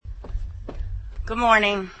Good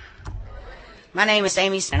morning. My name is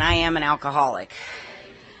Amy, and I am an alcoholic.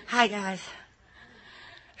 Hi, guys.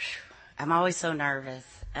 I'm always so nervous.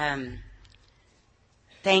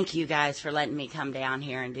 Thank you guys for letting me come down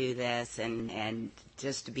here and do this and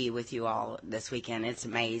just to be with you all this weekend. It's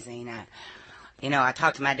amazing. I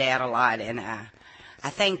talk to my dad a lot, and I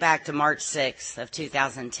think back to March 6th of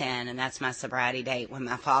 2010, and that's my sobriety date when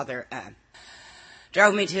my father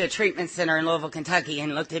drove me to a treatment center in Louisville, Kentucky,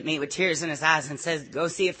 and looked at me with tears in his eyes and said, "Go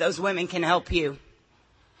see if those women can help you."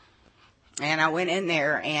 And I went in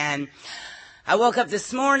there, and I woke up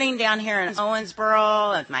this morning down here in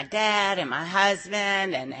Owensboro with my dad and my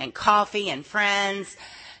husband and coffee and friends.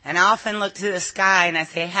 And I often look to the sky and I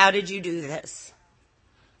say, "How did you do this?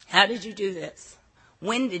 How did you do this?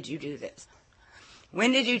 When did you do this?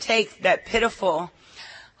 When did you take that pitiful,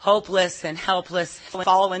 hopeless, and helpless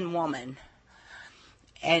fallen woman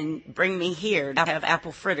and bring me here to have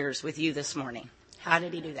apple fritters with you this morning? How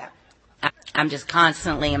did he do that?" I'm just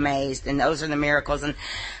constantly amazed, and those are the miracles. And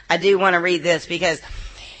I do want to read this because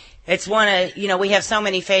it's one of, we have so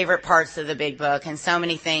many favorite parts of the big book and so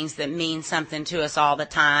many things that mean something to us all the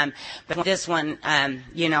time. But this one,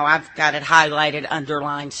 I've got it highlighted,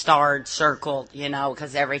 underlined, starred, circled,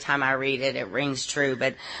 because every time I read it, it rings true.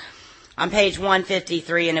 But on page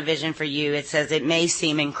 153 in A Vision for You, it says, "It may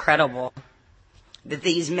seem incredible that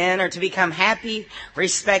these men are to become happy,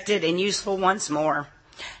 respected, and useful once more.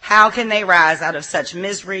 How can they rise out of such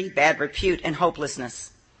misery, bad repute, and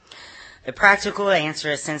hopelessness? The practical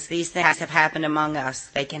answer is, since these things have happened among us,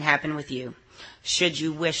 they can happen with you, should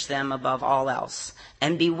you wish them above all else,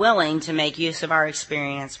 and be willing to make use of our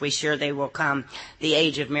experience. We sure they will come. The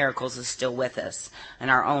age of miracles is still with us,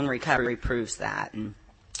 and our own recovery proves that." And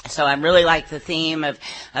so I really like the theme of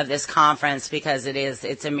this conference because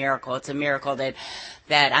it's a miracle. It's a miracle that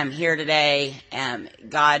I'm here today.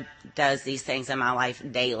 God does these things in my life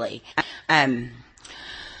daily.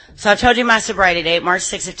 So I've told you my sobriety date, March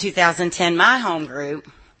 6th of 2010. My home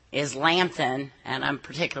group is Lambton, and I'm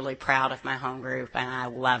particularly proud of my home group, and I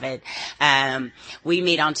love it. We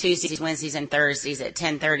meet on Tuesdays, Wednesdays, and Thursdays at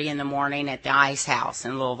 10:30 in the morning at the Ice House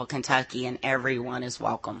in Louisville, Kentucky, and everyone is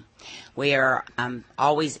welcome. We are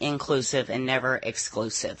always inclusive and never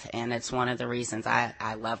exclusive, and it's one of the reasons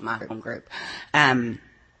I love my home group. I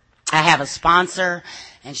have a sponsor,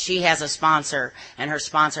 and she has a sponsor, and her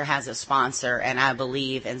sponsor has a sponsor, and I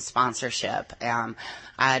believe in sponsorship.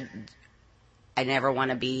 I never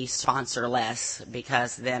want to be sponsorless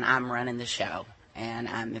because then I'm running the show.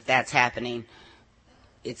 And if that's happening,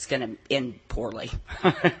 it's going to end poorly.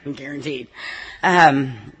 Guaranteed.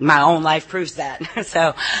 My own life proves that.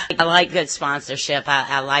 So I like good sponsorship.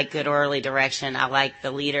 I like good orderly direction. I like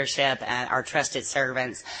the leadership and our trusted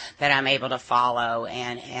servants that I'm able to follow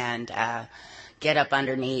and get up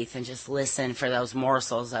underneath and just listen for those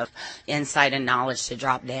morsels of insight and knowledge to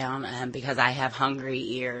drop down, because I have hungry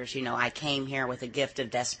ears. I came here with a gift of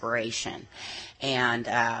desperation, and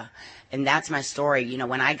that's my story.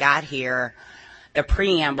 When I got here, the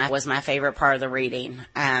preamble was my favorite part of the reading.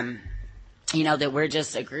 That we're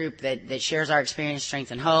just a group that shares our experience, strength,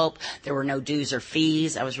 and hope. There were no dues or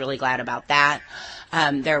fees. I was really glad about that.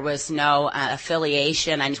 There was no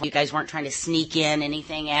affiliation. I know you guys weren't trying to sneak in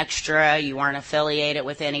anything extra. You weren't affiliated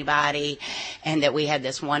with anybody. And that we had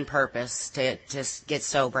this one purpose, to just get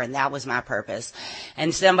sober, and that was my purpose.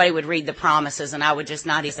 And somebody would read the promises, and I would just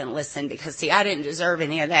not even listen because, see, I didn't deserve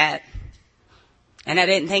any of that. And I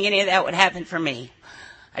didn't think any of that would happen for me.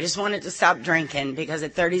 I just wanted to stop drinking because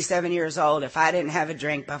at 37 years old, if I didn't have a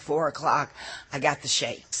drink by 4 o'clock, I got the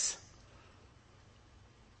shakes.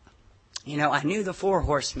 I knew the 4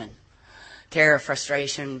 horsemen: terror,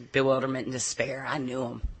 frustration, bewilderment, and despair. I knew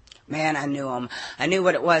them. Man, I knew them. I knew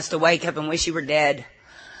what it was to wake up and wish you were dead.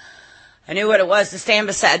 I knew what it was to stand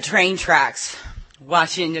beside train tracks,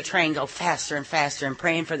 watching the train go faster and faster and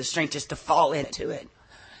praying for the strength just to fall into it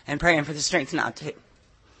and praying for the strength not to.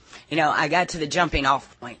 I got to the jumping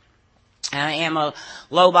off point. I am a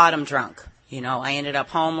low bottom drunk. I ended up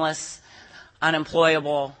homeless,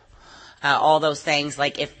 unemployable, all those things.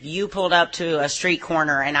 Like if you pulled up to a street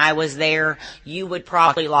corner and I was there, you would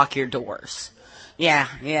probably lock your doors. Yeah,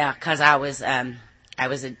 because I was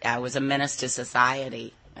a menace to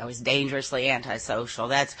society. I was dangerously antisocial.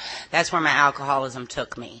 That's where my alcoholism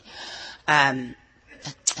took me.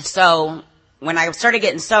 So when I started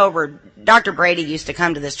getting sober, Dr. Brady used to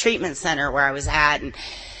come to this treatment center where I was at,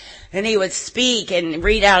 and he would speak and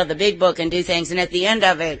read out of the big book and do things. And at the end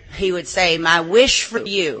of it, he would say, "My wish for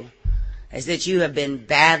you is that you have been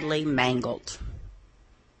badly mangled.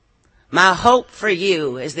 My hope for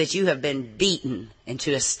you is that you have been beaten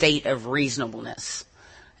into a state of reasonableness."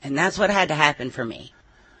 And that's what had to happen for me.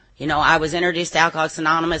 You know, I was introduced to Alcoholics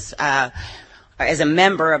Anonymous as a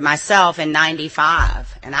member of myself in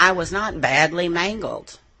 95, and I was not badly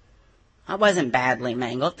mangled. I wasn't badly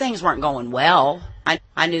mangled. Things weren't going well.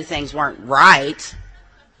 I knew things weren't right.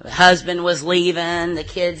 The husband was leaving. The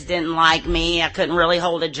kids didn't like me. I couldn't really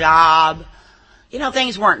hold a job. You know,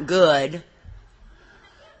 things weren't good.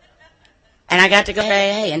 And I got to go to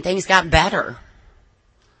AA, and things got better.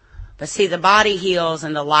 But see, the body heals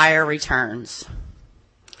and the liar returns.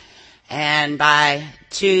 And by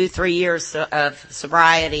 2-3 years of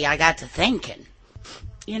sobriety, I got to thinking,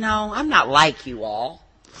 you know, I'm not like you all.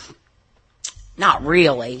 Not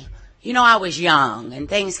really. You know, I was young and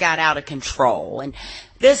things got out of control. And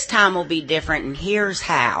this time will be different, and here's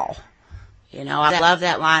how. You know, I love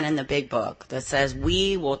that line in the big book that says,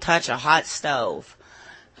 we will touch a hot stove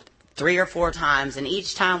 3 or 4 times, and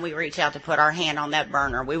each time we reach out to put our hand on that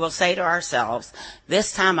burner, we will say to ourselves,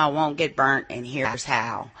 this time I won't get burnt, and here's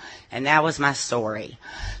how. And that was my story.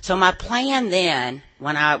 So my plan then,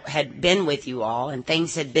 when I had been with you all, and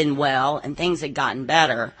things had been well, and things had gotten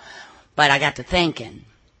better, but I got to thinking,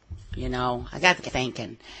 you know,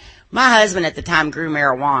 My husband at the time grew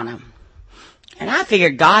marijuana, and I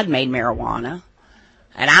figured God made marijuana,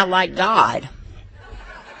 and I liked God.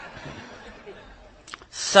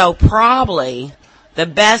 So probably the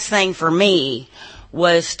best thing for me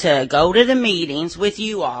was to go to the meetings with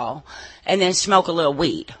you all and then smoke a little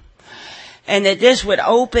weed. And that this would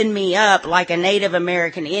open me up like a Native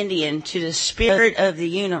American Indian to the spirit of the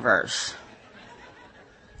universe.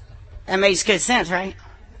 That makes good sense, right?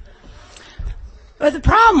 But the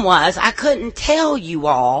problem was I couldn't tell you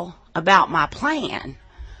all about my plan.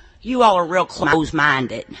 You all are real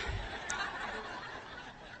close-minded.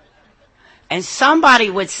 And somebody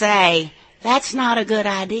would say, that's not a good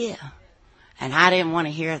idea. And I didn't want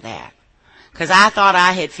to hear that. Because I thought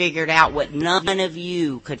I had figured out what none of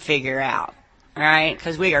you could figure out. All right?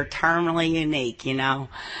 Because we are terminally unique, you know.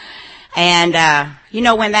 And, you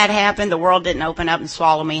know, when that happened, the world didn't open up and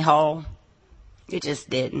swallow me whole. It just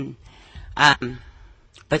didn't.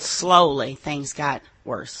 But slowly, things got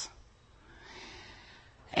worse.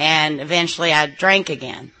 And eventually, I drank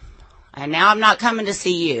again. And now I'm not coming to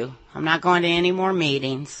see you. I'm not going to any more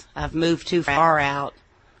meetings. I've moved too far out.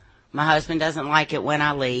 My husband doesn't like it when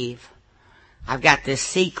I leave. I've got this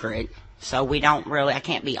secret, so I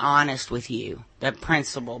can't be honest with you. The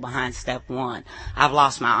principle behind step 1. I've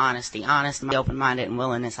lost my honesty. Honesty, open-minded, and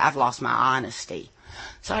willingness. I've lost my honesty.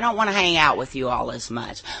 So I don't want to hang out with you all as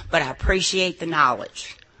much. But I appreciate the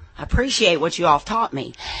knowledge. I appreciate what you all have taught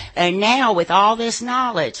me. And now, with all this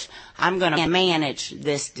knowledge, I'm going to manage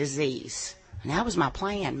this disease. And that was my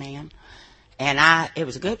plan, man. And it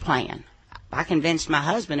was a good plan. I convinced my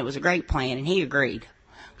husband it was a great plan, and he agreed.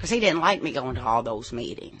 Because he didn't like me going to all those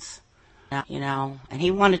meetings. You know, and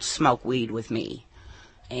he wanted to smoke weed with me.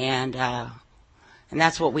 And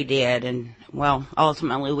that's what we did. And, well,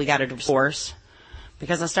 ultimately we got a divorce.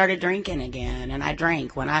 Because I started drinking again, and I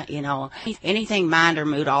drank when anything mind or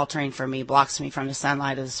mood altering for me blocks me from the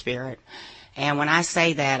sunlight of the Spirit. And when I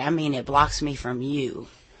say that, I mean it blocks me from you.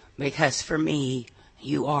 Because for me,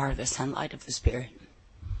 you are the sunlight of the Spirit.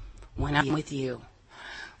 When I'm with you.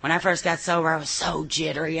 When I first got sober, I was so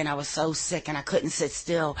jittery and I was so sick and I couldn't sit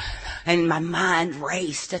still. And my mind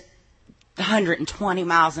raced at 120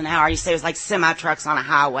 miles an hour. You say it was like semi-trucks on a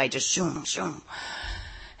highway, just shoom, shoom.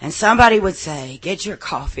 And somebody would say, get your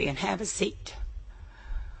coffee and have a seat.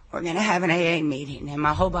 We're going to have an AA meeting. And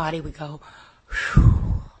my whole body would go,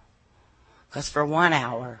 whew. Because for 1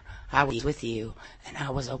 hour, I was with you, and I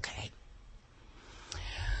was okay.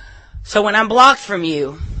 So when I'm blocked from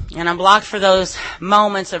you, and I'm blocked for those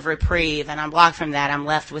moments of reprieve, and I'm blocked from that, I'm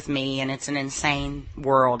left with me, and it's an insane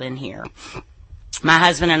world in here. My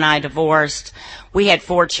husband and I divorced. We had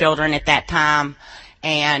 4 children at that time,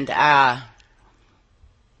 and I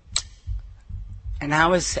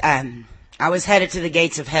was headed to the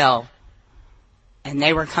gates of hell, and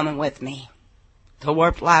they were coming with me. The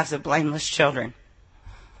warped lives of blameless children.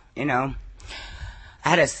 You know, I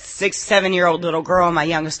had a 6-7-year-old little girl, my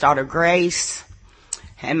youngest daughter, Grace,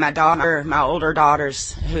 and my older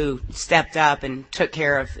daughters who stepped up and took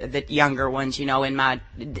care of the younger ones, you know, in my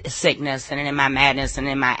sickness and in my madness and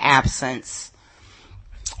in my absence.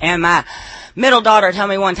 And my middle daughter told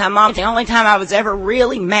me one time, Mom, the only time I was ever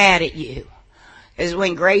really mad at you is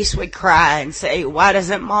when Grace would cry and say, why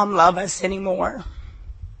doesn't Mom love us anymore?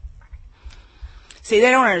 See,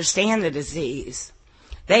 they don't understand the disease.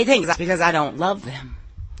 They think it's because I don't love them.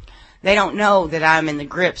 They don't know that I'm in the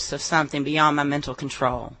grips of something beyond my mental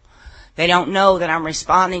control. They don't know that I'm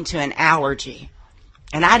responding to an allergy.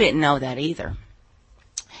 And I didn't know that either.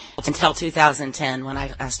 until 2010 when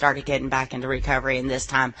I started getting back into recovery. And this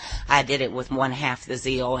time I did it with one half the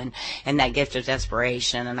zeal and that gift of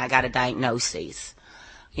desperation. And I got a diagnosis.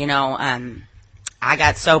 You know, I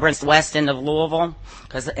got sober in the west end of Louisville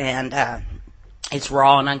and it's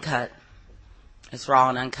raw and uncut. It's raw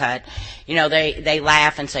and uncut. You know, they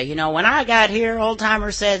laugh and say, you know, when I got here, old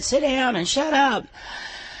timers said, sit down and shut up.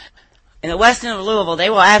 In the west end of Louisville,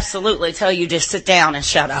 they will absolutely tell you just sit down and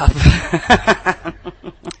shut up.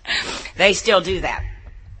 They still do that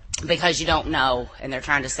because you don't know and they're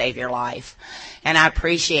trying to save your life. And I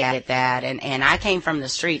appreciated that. And I came from the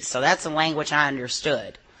streets, so that's the language I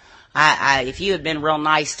understood. If you had been real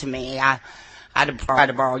nice to me, I'd have tried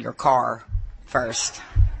to borrow your car first.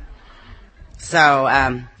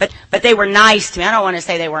 So, but they were nice to me. I don't want to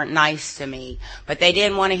say they weren't nice to me, but they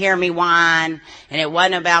didn't want to hear me whine, and it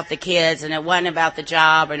wasn't about the kids, and it wasn't about the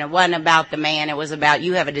job, and it wasn't about the man. It was about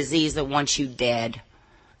you have a disease that wants you dead.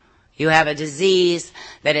 You have a disease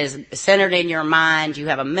that is centered in your mind. You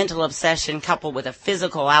have a mental obsession coupled with a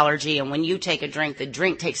physical allergy, and when you take a drink, the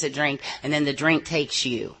drink takes a drink, and then the drink takes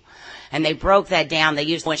you. And they broke that down. They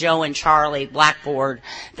used the Joe and Charlie blackboard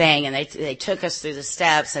thing, and they took us through the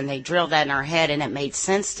steps, and they drilled that in our head, and it made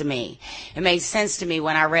sense to me. It made sense to me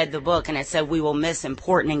when I read the book, and it said we will miss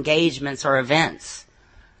important engagements or events.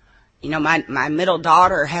 You know, my middle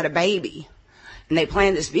daughter had a baby, and they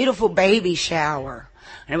planned this beautiful baby shower,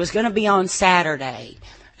 and it was going to be on Saturday.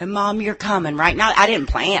 And, Mom, you're coming, right? Now, I didn't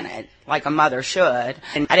plan it like a mother should.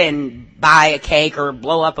 And I didn't buy a cake or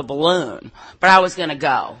blow up a balloon. But I was going to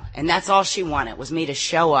go. And that's all she wanted, was me to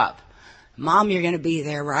show up. Mom, you're going to be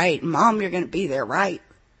there, right? Mom, you're going to be there, right?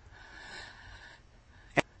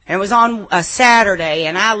 And it was on a Saturday,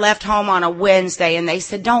 and I left home on a Wednesday, and they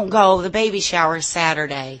said, don't go. The baby shower is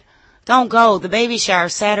Saturday. Don't go. The baby shower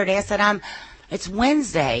is Saturday. I said, it's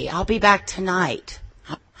Wednesday. I'll be back tonight.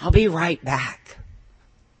 I'll be right back.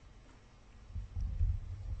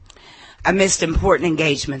 I missed important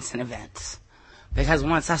engagements and events because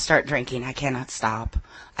once I start drinking, I cannot stop.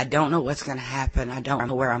 I don't know what's going to happen. I don't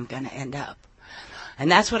know where I'm going to end up.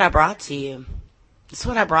 And that's what I brought to you. That's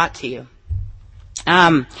what I brought to you.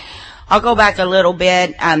 I'll go back a little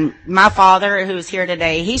bit. My father, who's here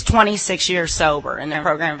today, he's 26 years sober in the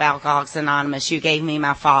program of Alcoholics Anonymous. You gave me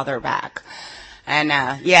my father back. And,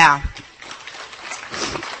 yeah.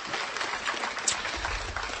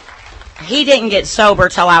 He didn't get sober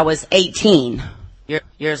till I was 18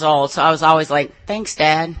 years old. So I was always like, thanks,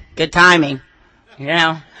 Dad. Good timing. You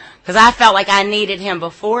know, because I felt like I needed him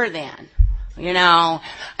before then, you know,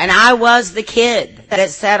 and I was the kid that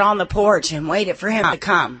sat on the porch and waited for him to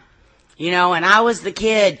come, you know, and I was the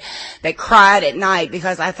kid that cried at night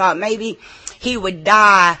because I thought maybe he would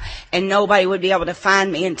die and nobody would be able to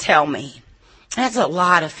find me and tell me. That's a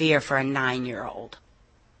lot of fear for a 9-year-old.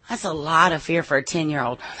 That's a lot of fear for a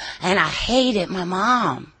 10-year-old. And I hated my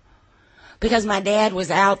mom because my dad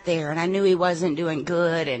was out there and I knew he wasn't doing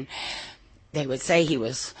good. And they would say he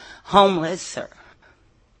was homeless or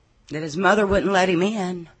that his mother wouldn't let him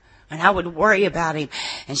in. And I would worry about him.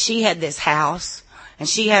 And she had this house and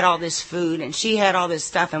she had all this food and she had all this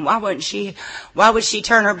stuff. And why would she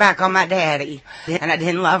turn her back on my daddy? And I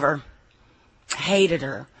didn't love her. I hated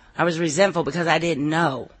her. I was resentful because I didn't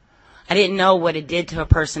know. I didn't know what it did to a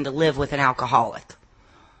person to live with an alcoholic.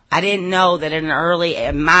 I didn't know that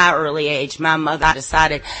at my early age, my mother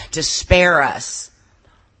decided to spare us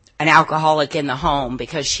an alcoholic in the home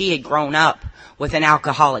because she had grown up with an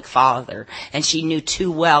alcoholic father and she knew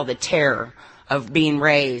too well the terror of being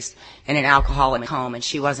raised in an alcoholic home, and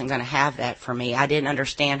she wasn't going to have that for me. I didn't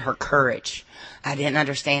understand her courage. I didn't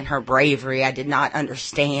understand her bravery. I did not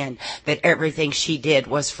understand that everything she did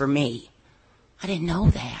was for me. I didn't know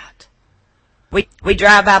that. We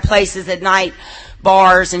drive by places at night,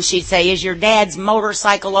 bars, and she'd say, is your dad's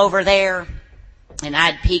motorcycle over there? And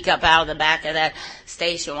I'd peek up out of the back of that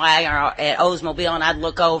station wagon or at Oldsmobile, and I'd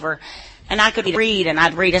look over, and I could read, and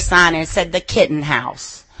I'd read a sign, and it said, the Kitten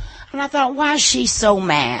House. And I thought, why is she so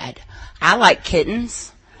mad? I like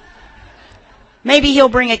kittens. Maybe he'll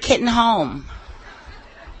bring a kitten home.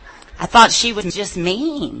 I thought she was just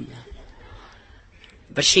mean.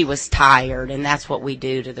 But she was tired, and that's what we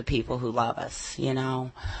do to the people who love us, you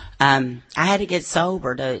know. I had to get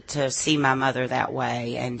sober to see my mother that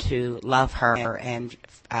way and to love her and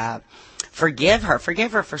forgive her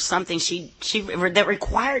for something that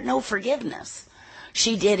required no forgiveness.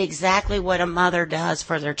 She did exactly what a mother does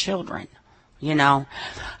for their children, you know.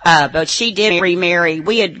 But she did remarry.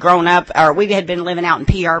 We had grown up, or we had been living out in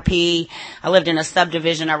PRP. I lived in a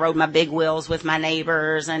subdivision. I rode my big wheels with my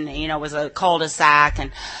neighbors, and, you know, it was a cul-de-sac.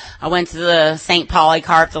 And I went to the St.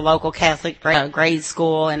 Polycarp, the local Catholic grade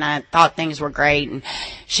school, and I thought things were great. And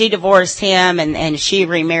she divorced him, and she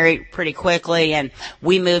remarried pretty quickly, and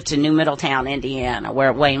we moved to New Middletown, Indiana,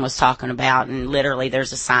 where Wayne was talking about. And literally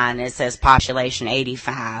there's a sign that says population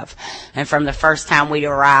 85. And from the first time we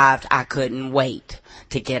arrived, I couldn't wait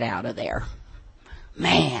to get out of there.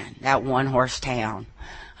 Man, that one-horse town.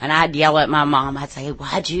 And I'd yell at my mom. I'd say,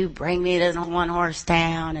 why'd you bring me to this one-horse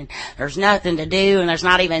town? And there's nothing to do, and there's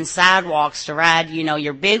not even sidewalks to ride, you know,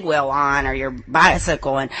 your big wheel on or your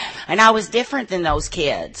bicycle. And I was different than those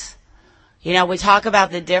kids. You know, we talk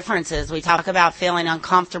about the differences. We talk about feeling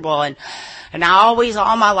uncomfortable. And I always,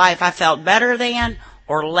 all my life, I felt better than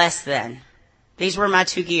or less than. These were my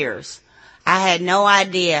 2 gears. I had no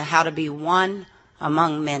idea how to be one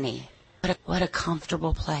among many. What a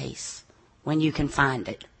comfortable place when you can find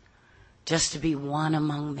it. Just to be one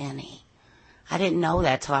among many. I didn't know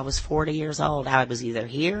that till I was 40 years old. I was either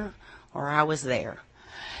here or I was there.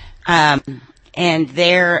 And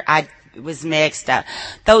there it was mixed.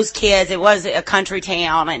 Those kids, it was a country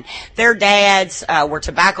town, and their dads were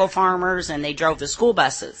tobacco farmers, and they drove the school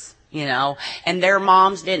buses. You know, and their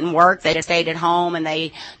moms didn't work. They just stayed at home, and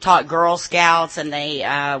they taught Girl Scouts, and they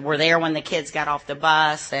were there when the kids got off the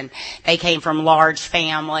bus, and they came from large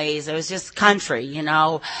families. It was just country, you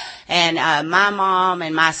know. And my mom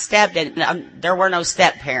and my stepdad, there were no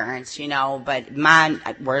step parents, you know, but mine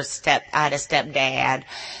were I had a stepdad,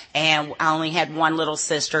 and I only had one little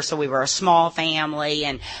sister, so we were a small family,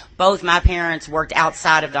 and both my parents worked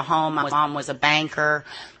outside of the home. My mom was a banker,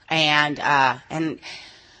 and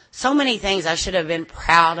so many things I should have been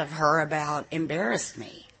proud of her about embarrassed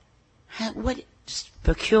me. What just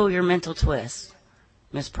peculiar mental twist,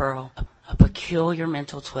 Miss Pearl, a peculiar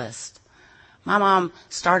mental twist. My mom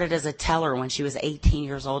started as a teller when she was 18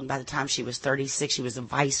 years old, and by the time she was 36, she was the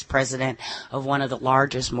vice president of one of the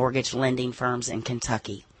largest mortgage lending firms in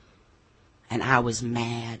Kentucky. And I was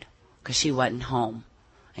mad because she wasn't home,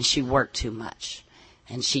 and she worked too much,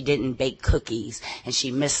 and she didn't bake cookies, and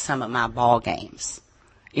she missed some of my ball games.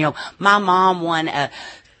 You know, my mom won a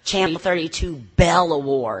Channel 32 Bell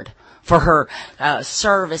Award for her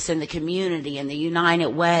service in the community and the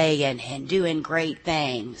United Way and doing great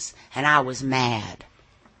things. And I was mad.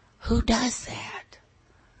 Who does that?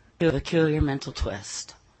 A peculiar mental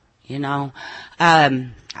twist, you know.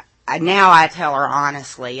 Now I tell her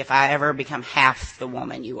honestly, if I ever become half the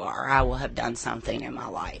woman you are, I will have done something in my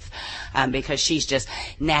life. Because she's just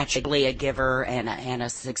naturally a giver and a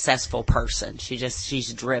successful person.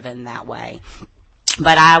 She's driven that way.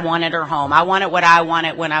 But I wanted her home. I wanted what I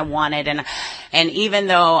wanted when I wanted. And even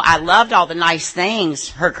though I loved all the nice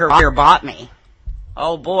things her career bought me,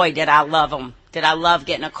 oh boy, did I love them. Did I love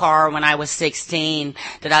getting a car when I was 16?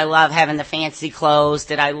 Did I love having the fancy clothes?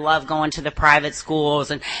 Did I love going to the private schools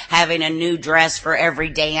and having a new dress for every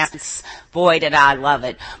dance? Boy, did I love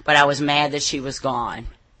it. But I was mad that she was gone.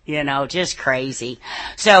 You know, just crazy.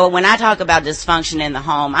 So when I talk about dysfunction in the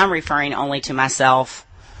home, I'm referring only to myself.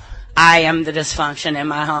 I am the dysfunction in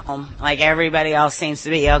my home. Like everybody else seems to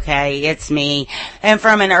be okay. It's me. And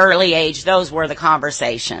from an early age, those were the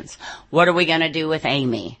conversations. What are we going to do with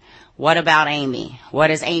Amy? What about Amy? What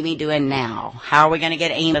is Amy doing now? How are we going to get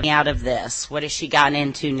Amy out of this? What has she gotten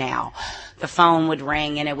into now? The phone would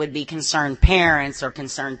ring and it would be concerned parents or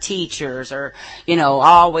concerned teachers or, you know,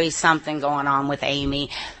 always something going on with Amy.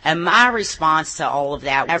 And my response to all of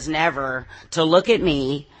that was never to look at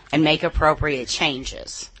me and make appropriate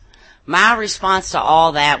changes. My response to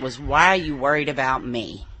all that was, why are you worried about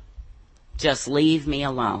me? Just leave me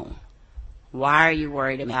alone. Why are you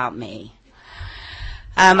worried about me?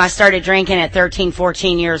 I started drinking at 13,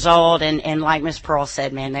 14 years old, and like Miss Pearl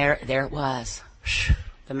said, man, there it was,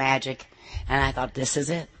 the magic. And I thought, this is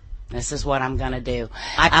it. This is what I'm going to do.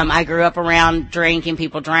 I grew up around drinking.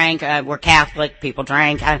 People drank. We're Catholic. People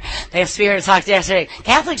drank. They have Spirit talks yesterday.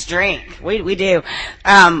 Catholics drink. We do.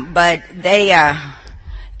 But they,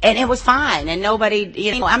 and it was fine. And nobody,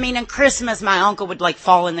 you know, I mean, in Christmas, my uncle would like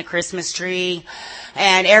fall in the Christmas tree.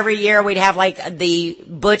 And every year we'd have like the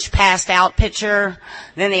Butch passed out picture,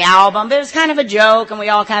 then the album. But it was kind of a joke and we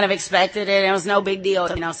all kind of expected it. It was no big deal,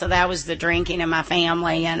 you know, so that was the drinking in my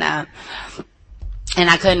family. And I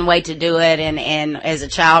couldn't wait to do it. And as a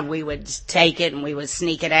child, we would take it and we would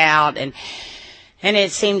sneak it out. And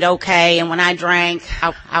it seemed okay. And when I drank,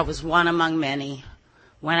 I was one among many.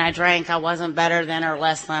 when I drank, I wasn't better than or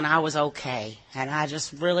less than. I was okay. And I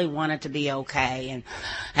just really wanted to be okay.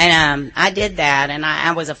 And I did that. And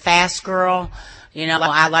I was a fast girl. You know,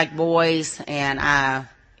 I liked boys, and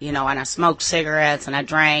and I smoked cigarettes, and I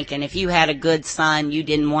drank. And if you had a good son, you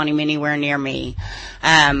didn't want him anywhere near me.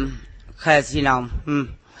 'Cause,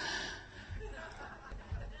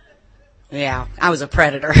 yeah, I was a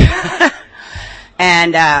predator.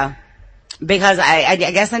 And, because I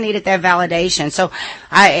guess I needed that validation. So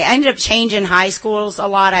I ended up changing high schools a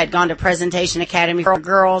lot. I had gone to Presentation Academy for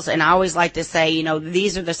girls, and I always like to say,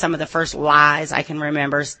 these are some of the first lies I can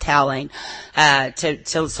remember telling,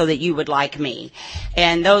 so that you would like me.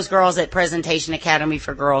 And those girls at Presentation Academy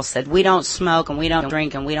for Girls said, we don't smoke and we don't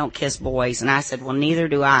drink and we don't kiss boys. And I said, well, neither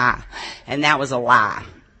do I. And that was a lie.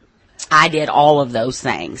 I did all of those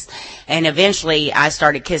things. And eventually I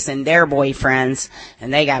started kissing their boyfriends,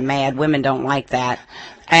 and they got mad. Women don't like that.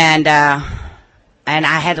 And I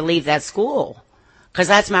had to leave that school, because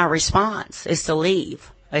that's my response, is to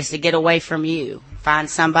leave, is to get away from you, find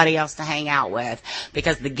somebody else to hang out with,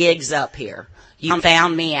 because the gig's up here. You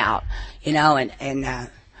found me out, and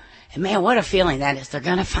man, what a feeling that is. They're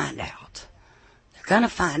going to find out. They're going to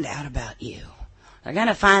find out about you. They're going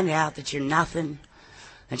to find out that you're nothing,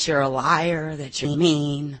 that you're a liar, that you're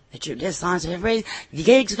mean, that you're dishonest. The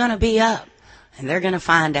gig's going to be up, and they're going to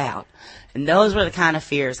find out. And those were the kind of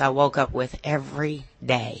fears I woke up with every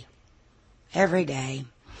day. Every day.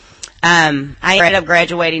 I ended up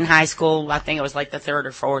graduating high school. I think it was like the third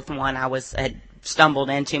or fourth one I had stumbled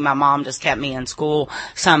into. My mom just kept me in school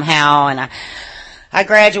somehow, and I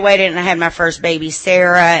graduated, and I had my first baby,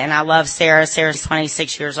 Sarah, and I love Sarah. Sarah's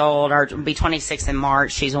 26 years old, or will be 26 in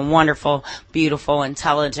March. She's a wonderful, beautiful,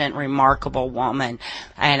 intelligent, remarkable woman,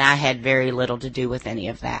 and I had very little to do with any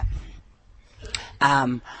of that.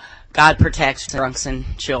 God protects drunken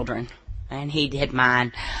children, and He did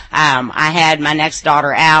mine. I had my next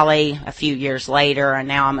daughter, Allie, a few years later, and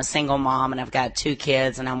now I'm a single mom, and I've got 2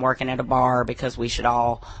 kids, and I'm working at a bar, because we should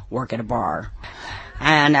all work at a bar.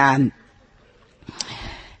 And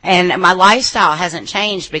my lifestyle hasn't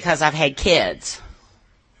changed because I've had kids.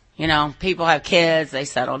 People have kids, they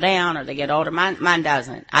settle down or they get older. Mine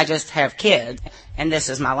doesn't. I just have kids, and this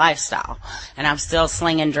is my lifestyle. And I'm still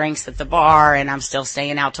slinging drinks at the bar, and I'm still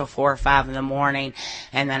staying out till 4 or 5 in the morning,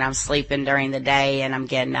 and then I'm sleeping during the day, and I'm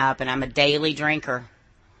getting up, and I'm a daily drinker.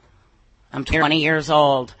 I'm 20 years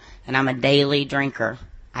old, and I'm a daily drinker.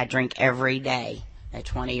 I drink every day at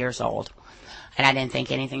 20 years old. And I didn't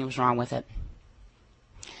think anything was wrong with it.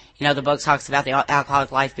 The book talks about the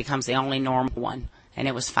alcoholic life becomes the only normal one, and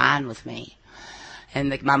it was fine with me.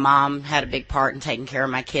 And my mom had a big part in taking care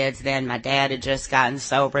of my kids then. My dad had just gotten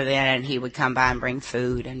sober then, and he would come by and bring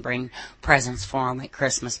food and bring presents for them at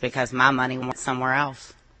Christmas, because my money went somewhere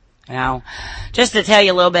else. Just to tell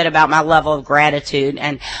you a little bit about my level of gratitude.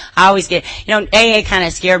 And I always get, AA kind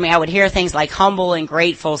of scared me. I would hear things like humble and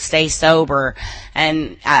grateful, stay sober.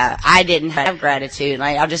 And, I didn't have gratitude.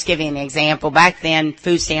 I'll just give you an example. Back then,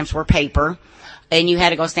 food stamps were paper, and you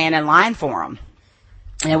had to go stand in line for them.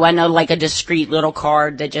 And it wasn't like a discreet little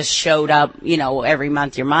card that just showed up, every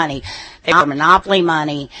month your money. They were Monopoly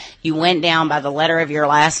money. You went down by the letter of your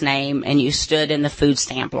last name, and you stood in the food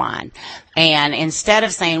stamp line. And instead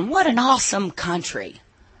of saying, what an awesome country,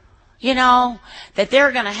 that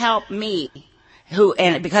they're going to help me,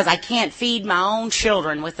 because I can't feed my own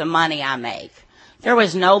children with the money I make. There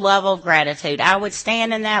was no level of gratitude. I would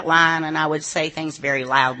stand in that line, and I would say things very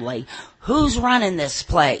loudly. Who's running this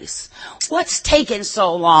place? What's taking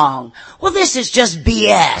so long? Well, this is just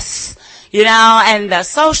BS. And the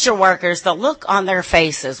social workers, the look on their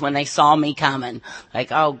faces when they saw me coming,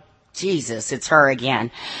 like, oh, Jesus, it's her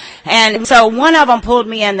again. And so one of them pulled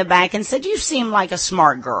me in the back and said, you seem like a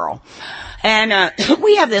smart girl. And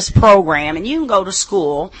we have this program, and you can go to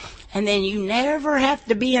school, and then you never have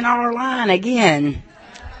to be in our line again.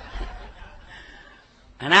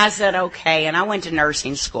 And I said, okay. And I went to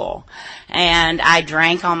nursing school, and I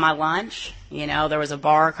drank on my lunch. There was a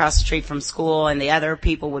bar across the street from school, and the other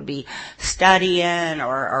people would be studying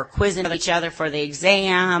or quizzing each other for the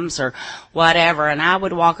exams or whatever. And I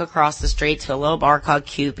would walk across the street to a little bar called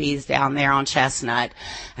Cupid's down there on Chestnut,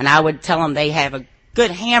 and I would tell them they have a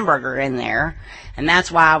good hamburger in there. And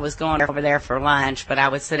that's why I was going over there for lunch. But I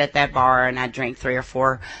would sit at that bar, and I'd drink 3 or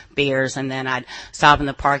 4 beers, and then I'd stop in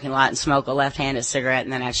the parking lot and smoke a left-handed cigarette,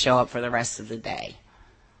 and then I'd show up for the rest of the day.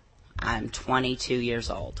 I'm 22 years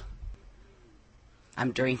old.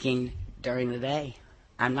 I'm drinking during the day.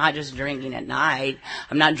 I'm not just drinking at night.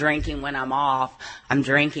 I'm not drinking when I'm off. I'm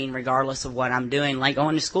drinking regardless of what I'm doing, like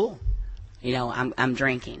going to school. I'm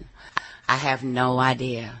drinking. I have no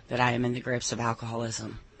idea that I am in the grips of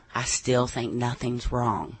alcoholism. I still think nothing's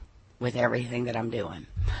wrong with everything that I'm doing.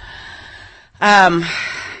 My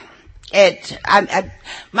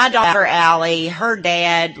daughter Allie, her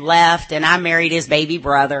dad left and I married his baby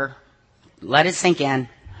brother. Let it sink in.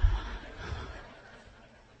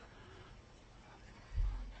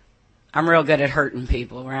 I'm real good at hurting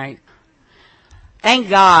people, right? Thank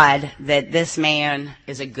God that this man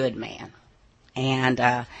is a good man.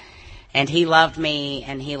 And he loved me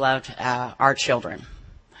and he loved our children.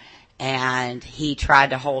 And he tried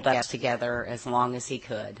to hold us together as long as he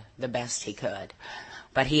could, the best he could.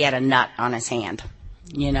 But he had a nut on his hand.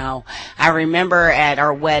 You know, I remember at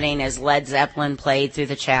our wedding as Led Zeppelin played through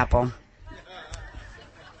the chapel.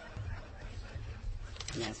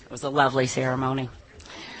 Yes, it was a lovely ceremony.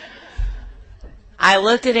 I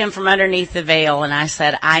looked at him from underneath the veil and I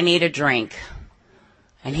said, I need a drink.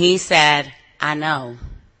 And he said, I know.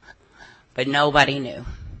 But nobody knew.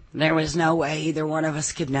 There was no way either one of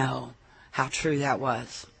us could know how true that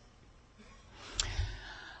was.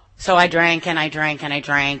 So I drank and I drank and I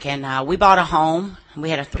drank, and we bought a home.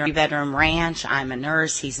 We had a 3-bedroom ranch. I'm a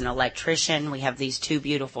nurse. He's an electrician. We have these 2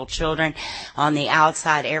 beautiful children. On the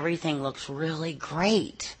outside, everything looks really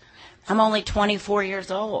great. I'm only 24 years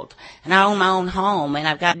old, and I own my own home, and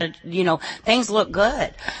I've got to, things look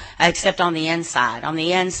good, except on the inside. On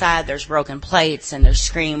the inside, there's broken plates, and there's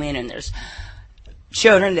screaming, and there's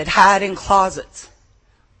children that hide in closets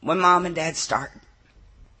when mom and dad start.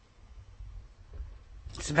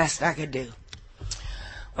 It's the best I could do.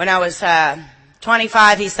 When I was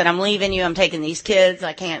 25, he said, I'm leaving you. I'm taking these kids.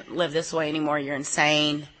 I can't live this way anymore. You're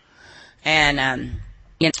insane. And,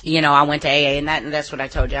 I went to AA, and that's what I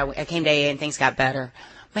told you. I came to AA, and things got better.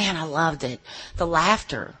 Man, I loved it. The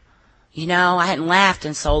laughter. I hadn't laughed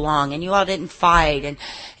in so long, and you all didn't fight, and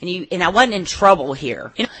I wasn't in trouble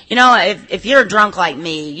here. If you're a drunk like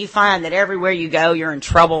me, you find that everywhere you go, you're in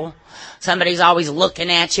trouble. Somebody's always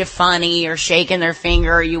looking at you funny or shaking their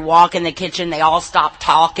finger, or you walk in the kitchen, they all stop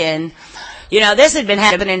talking. This had been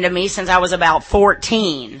happening to me since I was about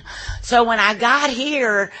 14. So when I got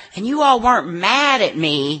here and you all weren't mad at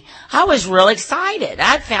me, I was real excited.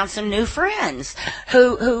 I'd found some new friends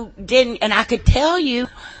who didn't, and I could tell you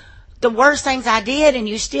the worst things I did, and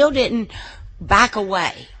you still didn't back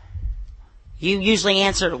away. You usually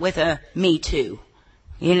answered with a me too.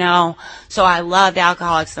 So I loved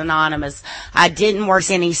Alcoholics Anonymous. I didn't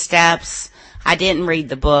work any steps. I didn't read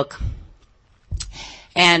the book.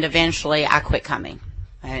 And eventually I quit coming.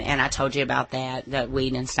 And I told you about that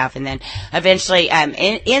weed and stuff. And then eventually,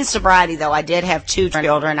 in sobriety though, I did have 2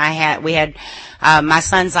 children. We had my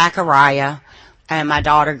son Zachariah and my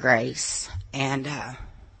daughter Grace. And,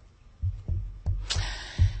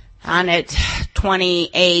 on at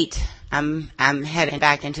 28, I'm heading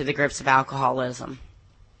back into the grips of alcoholism.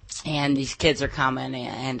 And these kids are coming,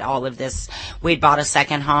 and all of this. We'd bought a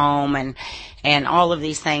second home, and all of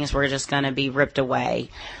these things were just going to be ripped away.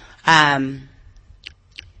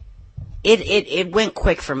 It went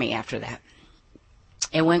quick for me after that.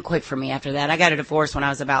 I got a divorce when I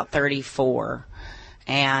was about 34.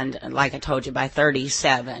 And like I told you, by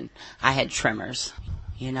 37, I had tremors,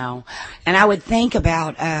 And I would think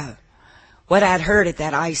about, what I'd heard at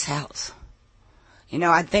that ice house.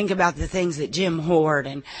 I'd think about the things that Jim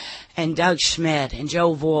Horde and Doug Schmidt and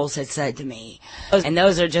Joe Voles had said to me. And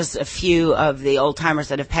those are just a few of the old timers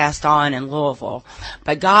that have passed on in Louisville.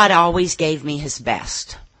 But God always gave me his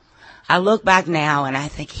best. I look back now and I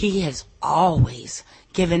think he has always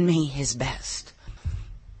given me his best.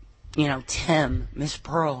 Tim, Miss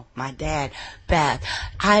Pearl, my dad, Beth.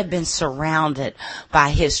 I've been surrounded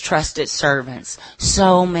by his trusted servants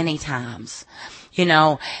so many times.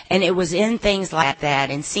 And it was in things like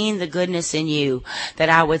that and seeing the goodness in you that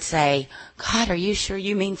I would say, God, are you sure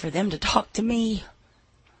you mean for them to talk to me?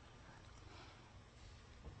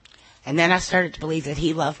 And then I started to believe that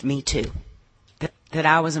he loved me too, that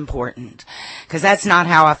I was important, because that's not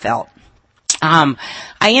how I felt. I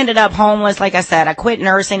ended up homeless. Like I said, I quit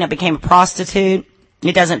nursing. I became a prostitute.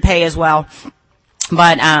 It doesn't pay as well,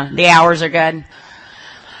 but the hours are good.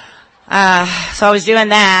 So I was doing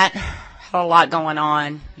that. Had a lot going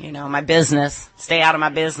on, my business. Stay out of my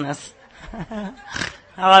business. I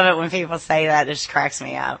love it when people say that. It just cracks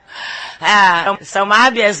me up. So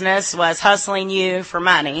my business was hustling you for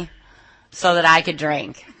money so that I could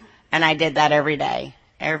drink. And I did that every day.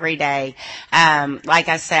 Like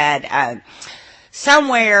I said,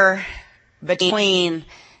 somewhere between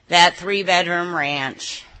that 3-bedroom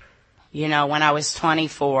ranch, when I was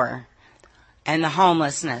 24, and the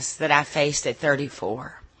homelessness that I faced at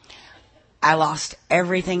 34, I lost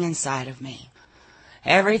everything inside of me.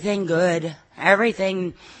 everything good,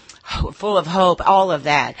 everything full of hope, all of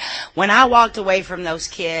that. When I walked away from those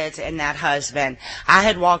kids and that husband, I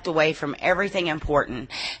had walked away from everything important.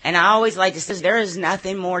 And I always like to say, there is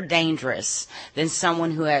nothing more dangerous than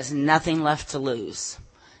someone who has nothing left to lose.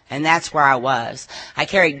 And that's where I was. I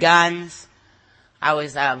carried guns. I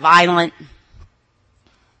was violent.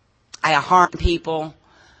 I harmed people.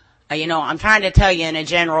 I'm trying to tell you in a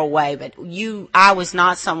general way, but I was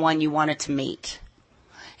not someone you wanted to meet.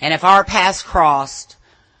 And if our paths crossed,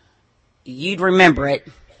 you'd remember it.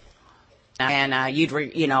 And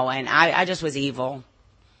I just was evil.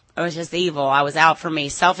 I was just evil. I was out for me.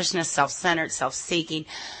 Selfishness, self-centered, self-seeking,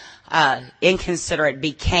 inconsiderate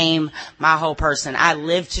became my whole person. I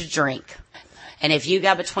lived to drink. And if you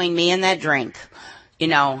got between me and that drink,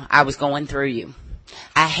 I was going through you.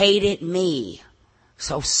 I hated me.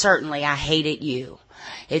 So certainly I hated you.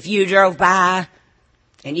 If you drove by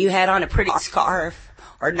and you had on a pretty scarf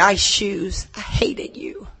or nice shoes, I hated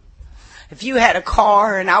you. If you had a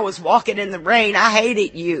car and I was walking in the rain, I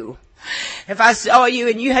hated you. If I saw you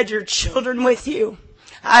and you had your children with you,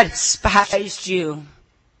 I despised you.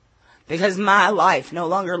 Because my life no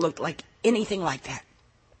longer looked like anything like that.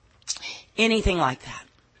 Anything like that.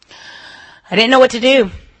 I didn't know what to do.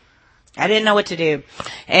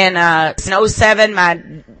 And in 2007, my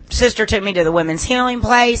sister took me to the Women's Healing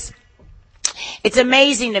Place. It's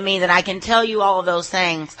amazing to me that I can tell you all of those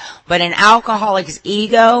things, but an alcoholic's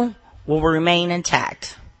ego will remain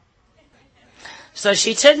intact. So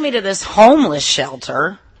she took me to this homeless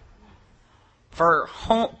shelter for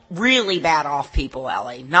really bad off people,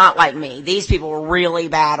 Ellie. Not like me. These people were really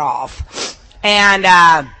bad off. And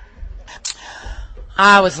I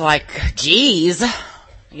was like, geez.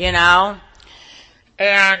 And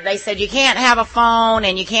they said, you can't have a phone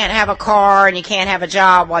and you can't have a car and you can't have a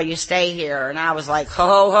job while you stay here. And I was like,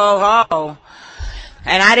 ho, ho, ho.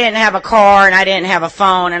 And I didn't have a car and I didn't have a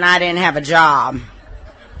phone and I didn't have a job.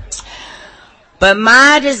 But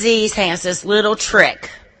my disease has this little trick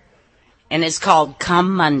and it's called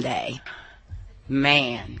Come Monday.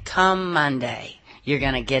 Man, come Monday, you're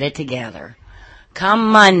going to get it together.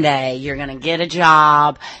 Come Monday, you're going to get a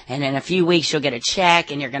job, and in a few weeks you'll get a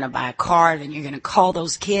check, and you're going to buy a car, and you're going to call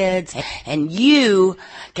those kids, and you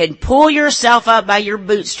can pull yourself up by your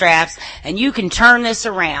bootstraps, and you can turn this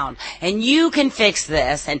around, and you can fix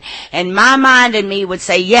this. And my mind and me would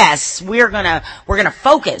say, yes, we're going to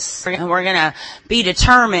focus, and we're going to be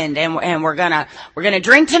determined, and we're going to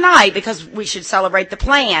drink tonight because we should celebrate the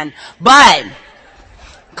plan. But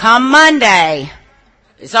come Monday,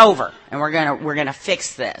 it's over, and we're gonna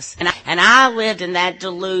fix this. And I lived in that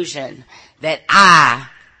delusion that I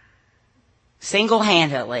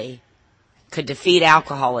single-handedly could defeat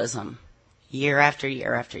alcoholism year after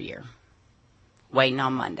year after year. Waiting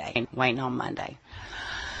on Monday.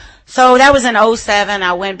 So that was in 2007.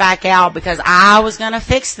 I went back out because I was gonna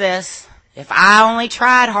fix this. If I only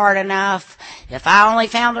tried hard enough, if I only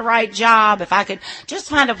found the right job, if I could just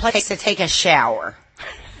find a place to take a shower.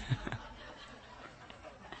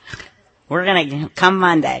 We're going to come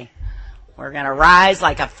Monday. We're going to rise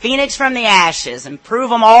like a phoenix from the ashes and prove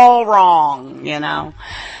them all wrong,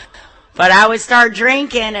 But I would start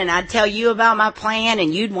drinking and I'd tell you about my plan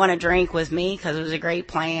and you'd want to drink with me because it was a great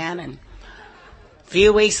plan. And a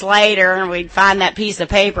few weeks later, we'd find that piece of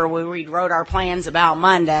paper where we wrote our plans about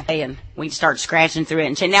Monday and we'd start scratching through it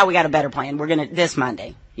and say, now we got a better plan. We're going to, this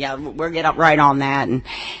Monday. Yeah, we'll get up right on that.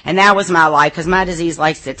 And that was my life because my disease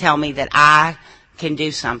likes to tell me that I can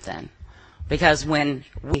do something. Because when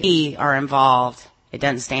we are involved, it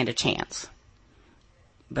doesn't stand a chance.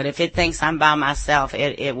 But if it thinks I'm by myself,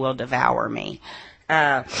 it will devour me.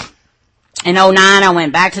 In 2009, I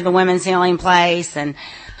went back to the Women's Healing Place. And,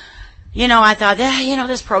 I thought,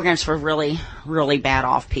 this program's for really, really bad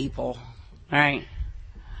off people. All right.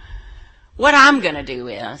 What I'm going to do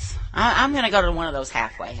is, I'm going to go to one of those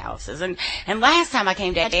halfway houses. And last time I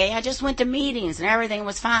came to AA, I just went to meetings and everything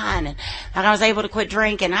was fine. And I was able to quit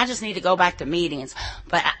drinking. I just need to go back to meetings.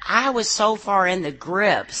 But I was so far in the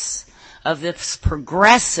grips of this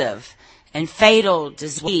progressive and fatal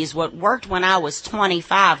disease. What worked when I was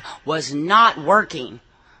 25 was not working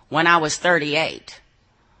when I was 38.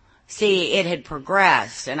 See, it had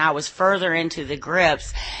progressed and I was further into the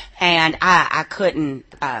grips and I couldn't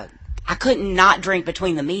not drink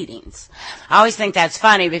between the meetings. I always think that's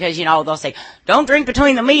funny because, they'll say, don't drink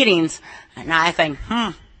between the meetings. And I think,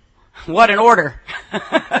 what an order.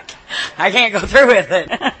 I can't go through with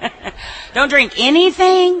it. Don't drink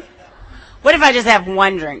anything? What if I just have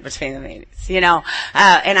one drink between the meetings? And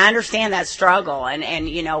I understand that struggle. And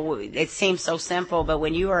it seems so simple, but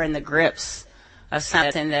when you are in the grips of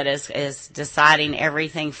something that is deciding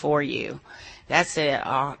everything for you. That's it.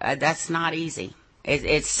 That's not easy.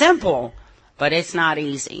 It's simple, but it's not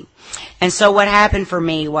easy. And so what happened for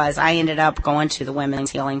me was I ended up going to the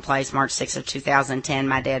Women's Healing Place March 6th of 2010.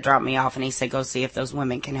 My dad dropped me off and he said, go see if those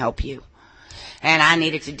women can help you. And I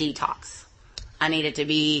needed to detox. I needed to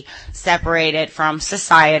be separated from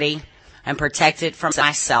society and protected from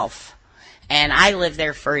myself. And I lived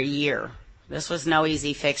there for a year. This was no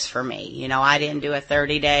easy fix for me. You know, I didn't do a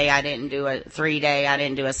 30-day. I didn't do a 3-day. I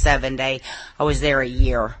didn't do a 7-day. I was there a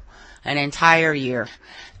year, an entire year.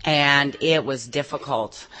 And it was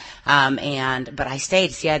difficult. But I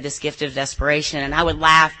stayed. See, I had this gift of desperation. And I would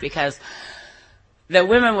laugh because the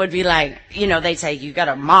women would be like, you know, they'd say, you got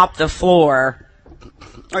to mop the floor.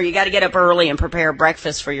 Or you got to get up early and prepare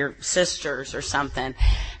breakfast for your sisters or something.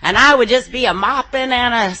 And I would just be a mopping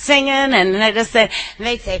and a singing, and they'd say,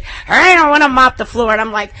 I don't want to mop the floor. And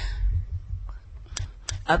I'm like,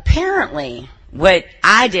 apparently what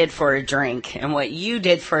I did for a drink and what you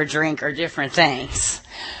did for a drink are different things.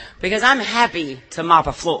 Because I'm happy to mop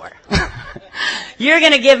a floor. You're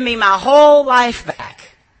going to give me my whole life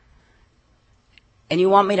back. And you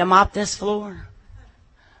want me to mop this floor?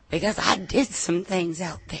 Because I did some things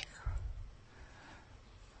out there.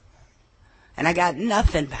 And I got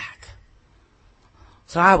nothing back.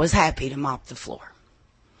 So I was happy to mop the floor.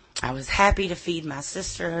 I was happy to feed my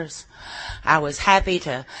sisters. I was happy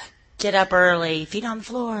to get up early, feed on the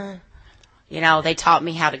floor. You know, they taught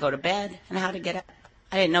me how to go to bed and how to get up.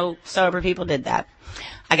 I didn't know sober people did that.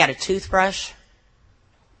 I got a toothbrush.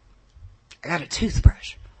 I had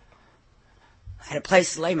a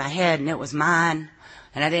place to lay my head, and it was mine.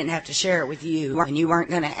 And I didn't have to share it with you. And you weren't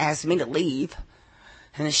going to ask me to leave.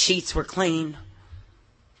 And the sheets were clean.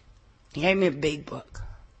 He gave me a big book.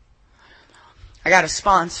 I got a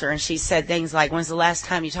sponsor, and she said things like, when's the last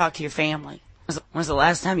time you talked to your family? When's the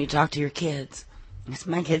last time you talked to your kids? I said,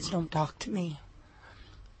 my kids don't talk to me.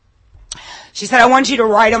 She said, I want you to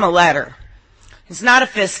write them a letter. It's not a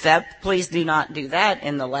fifth step. Please do not do that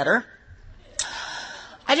in the letter.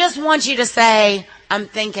 I just want you to say, I'm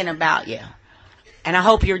thinking about you. And I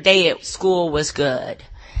hope your day at school was good.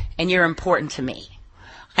 And you're important to me.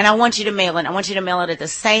 And I want you to mail it. I want you to mail it at the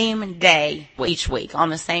same day each week, on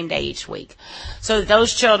the same day each week. So that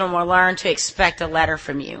those children will learn to expect a letter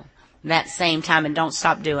from you that same time, and don't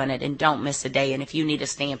stop doing it, and don't miss a day. And if you need a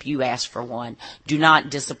stamp, you ask for one. Do not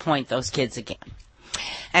disappoint those kids again.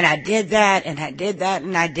 And I did that, and I did that,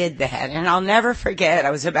 and I did that. And I'll never forget, I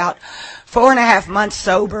was about 4.5 months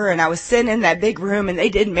sober, and I was sitting in that big room, and they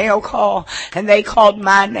did mail call, and they called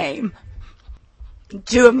my name.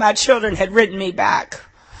 2 of my children had written me back,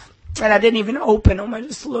 and I didn't even open them. I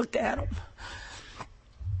just looked at them.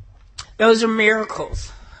 Those are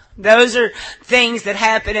miracles. Those are things that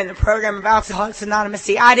happen in the program of Alcoholics Anonymous.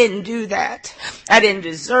 See, I didn't do that. I didn't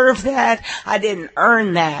deserve that. I didn't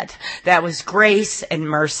earn that. That was grace and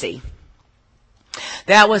mercy.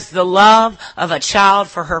 That was the love of a child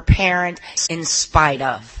for her parent in spite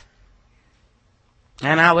of.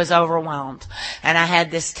 And I was overwhelmed. And I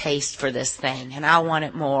had this taste for this thing. And I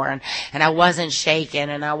wanted more. And I wasn't shaken.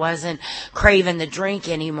 And I wasn't craving the drink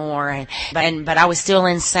anymore. But I was still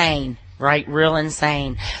insane. Right? Real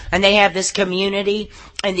insane. And they have this community,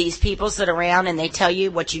 and these people sit around and they tell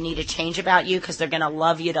you what you need to change about you because they're going to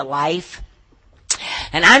love you to life.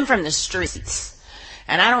 And I'm from the streets,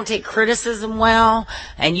 and I don't take criticism well,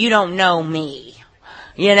 and you don't know me,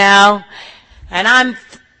 you know? And I'm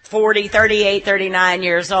 40, 38, 39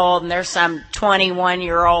 years old, and there's some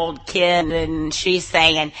 21-year-old kid, and she's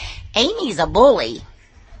saying, Amy's a bully.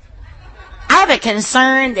 I have a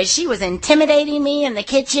concern that she was intimidating me in the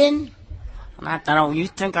kitchen. I don't, you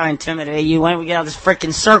think I intimidate you? Why don't we get out of this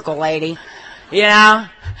freaking circle, lady? You know?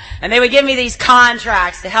 And they would give me these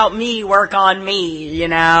contracts to help me work on me, you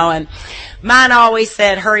know? And mine always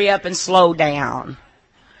said, hurry up and slow down.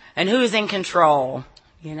 And who's in control?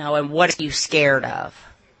 You know, and what are you scared of?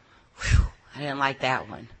 Whew, I didn't like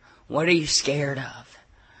that one. What are you scared of?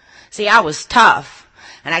 See, I was tough.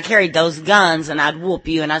 And I carried those guns, and I'd whoop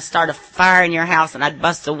you, and I'd start a fire in your house, and I'd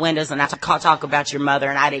bust the windows, and I'd talk about your mother,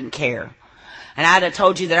 and I didn't care. And I'd have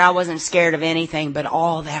told you that I wasn't scared of anything, but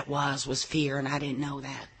all that was fear, and I didn't know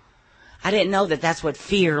that. I didn't know that that's what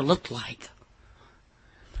fear looked like.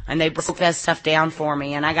 And they broke that stuff down for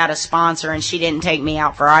me, and I got a sponsor, and she didn't take me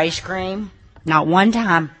out for ice cream. Not one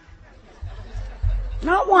time.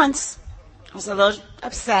 Not once. I was a little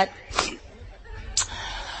upset.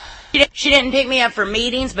 She didn't pick me up for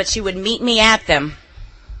meetings, but she would meet me at them.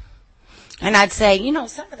 And I'd say, you know,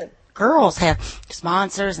 some of the girls have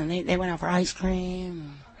sponsors, and they went out for ice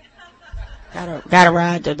cream. Got a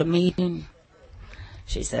ride to the meeting.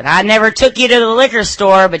 She said, I never took you to the liquor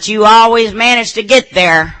store, but you always managed to get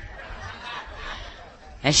there.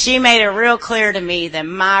 And she made it real clear to me that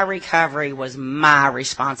my recovery was my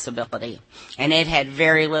responsibility, and it had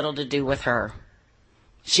very little to do with her.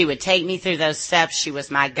 She would take me through those steps. She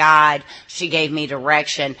was my guide. She gave me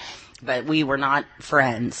direction, but we were not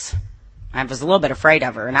friends. I was a little bit afraid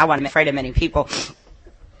of her, and I wasn't afraid of many people.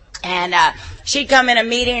 And she'd come in a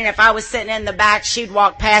meeting, and if I was sitting in the back, she'd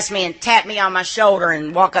walk past me and tap me on my shoulder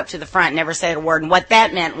and walk up to the front and never say a word. And what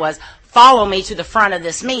that meant was, follow me to the front of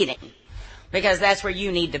this meeting, because that's where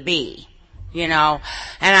you need to be, you know.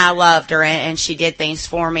 And I loved her, and she did things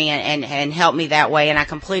for me and helped me that way. And I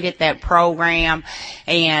completed that program.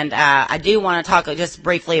 And I do want to talk just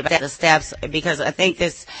briefly about the steps, because I think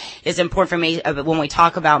this is important for me when we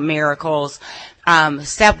talk about miracles.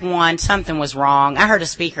 Step one, something was wrong. I heard a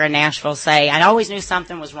speaker in Nashville say, I always knew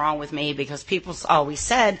something was wrong with me because people always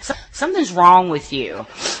said, something's wrong with you.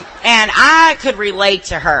 And I could relate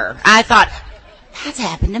to her. I thought, that's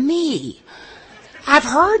happened to me. I've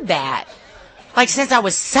heard that, like, since I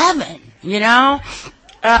was 7, you know?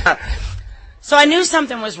 So I knew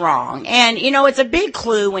something was wrong. And, you know, it's a big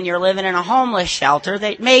clue when you're living in a homeless shelter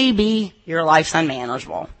that maybe your life's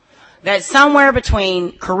unmanageable. That somewhere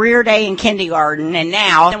between career day and kindergarten and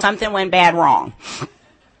now, something went bad wrong.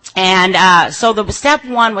 And so the step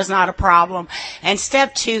one was not a problem. And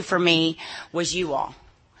step two for me was you all.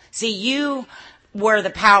 See, you were the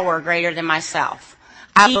power greater than myself.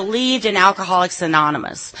 I believed in Alcoholics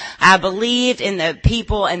Anonymous. I believed in the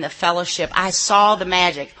people and the fellowship. I saw the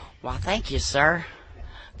magic. Well, thank you, sir.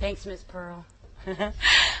 Thanks, Miss Pearl.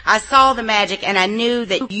 I saw the magic, and I knew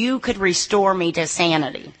that you could restore me to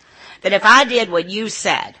sanity. That if I did what you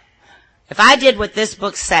said, if I did what this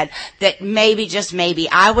book said, that maybe, just maybe,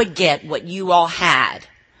 I would get what you all had.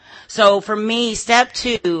 So for me, step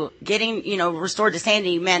two, getting, you know, restored to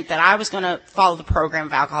sanity meant that I was going to follow the program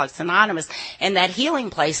of Alcoholics Anonymous. And that healing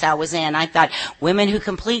place I was in, I thought, women who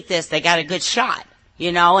complete this, they got a good shot,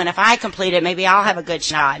 you know, and if I complete it, maybe I'll have a good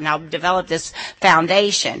shot and I'll develop this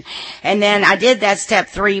foundation. And then I did that step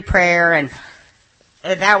 3 prayer, and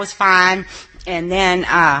that was fine. And then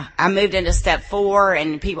I moved into step 4,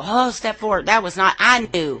 and people, oh, step 4, that was not, I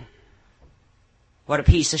knew what a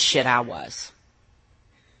piece of shit I was.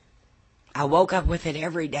 I woke up with it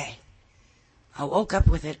every day. I woke up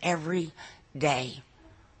with it every day.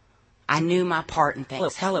 I knew my part in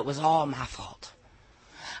things. Hell, it was all my fault.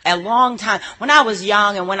 A long time, when I was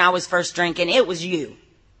young and when I was first drinking, it was you.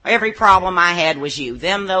 Every problem I had was you.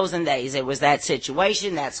 Them, those, and theys. It was that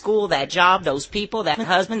situation, that school, that job, those people, that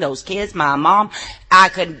husband, those kids, my mom. I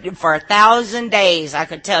could, for 1,000 days, I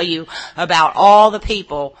could tell you about all the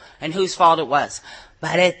people and whose fault it was.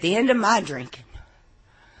 But at the end of my drinking,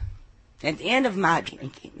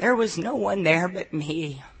 there was no one there but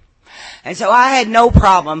me. And so I had no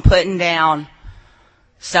problem putting down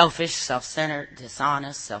selfish, self-centered,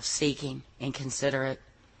 dishonest, self-seeking, inconsiderate.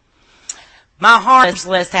 My harms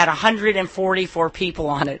list had 144 people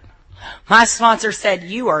on it. My sponsor said,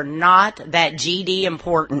 you are not that GD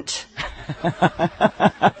important.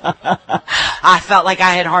 I felt like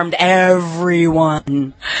I had harmed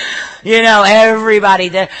everyone. You know,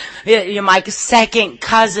 everybody. My second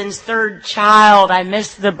cousin's third child, I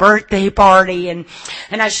missed the birthday party, and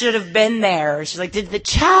I should have been there. She's like, did the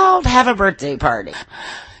child have a birthday party?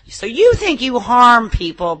 So you think you harm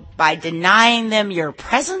people by denying them your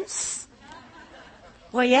presence?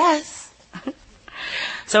 Well, yes.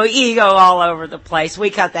 So ego all over the place. We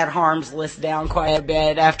cut that harms list down quite a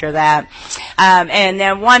bit after that. And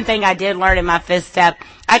then one thing I did learn in my 5th step,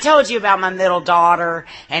 I told you about my middle daughter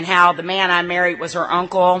and how the man I married was her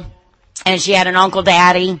uncle, and she had an uncle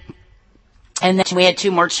daddy. And then we had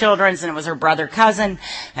 2 more children, and it was her brother cousin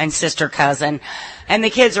and sister cousin. And the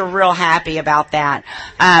kids are real happy about that.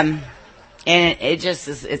 And it just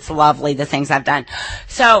is, it's lovely, the things I've done.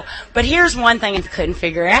 So, but here's one thing I couldn't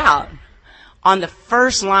figure out. On the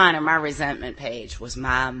first line of my resentment page was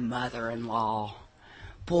my mother-in-law.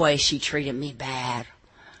 Boy, she treated me bad.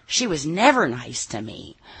 She was never nice to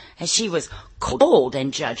me. And she was cold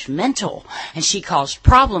and judgmental. And she caused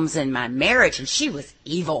problems in my marriage. And she was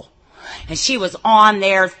evil. And she was on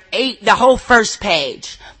there, the whole first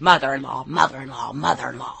page. Mother-in-law, mother-in-law,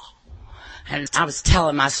 mother-in-law. And I was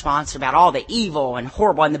telling my sponsor about all the evil and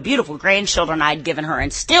horrible and the beautiful grandchildren I'd given her.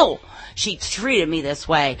 And still, she treated me this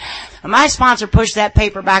way. And my sponsor pushed that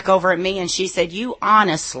paper back over at me, and she said, you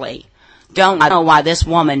honestly don't know why this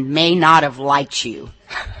woman may not have liked you.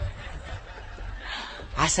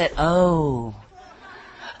 I said, oh,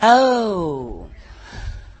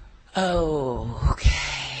 okay.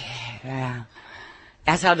 Yeah.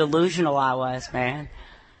 That's how delusional I was, man.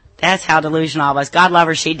 That's how delusional I was. God love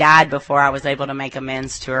her. She died before I was able to make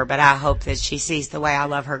amends to her, but I hope that she sees the way I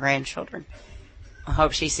love her grandchildren. I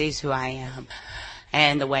hope she sees who I am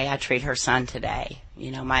and the way I treat her son today,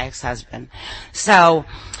 my ex-husband. So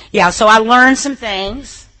I learned some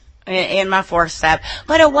things in my fourth step,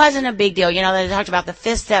 but it wasn't a big deal. They talked about the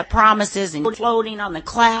fifth step promises and floating on the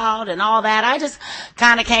cloud and all that. I just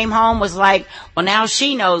kind of came home, was like, well, now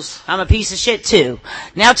she knows I'm a piece of shit too.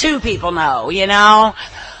 Now 2 people know.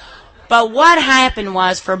 But what happened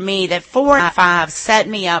was for me that 4 and 5 set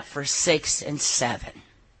me up for 6 and 7.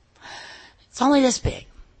 It's only this big.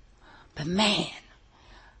 But man,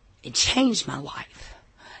 it changed my life.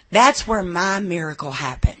 That's where my miracle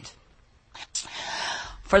happened.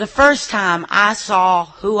 For the first time, I saw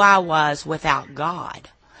who I was without God.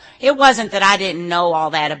 It wasn't that I didn't know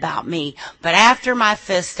all that about me, but after my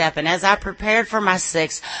 5th step and as I prepared for my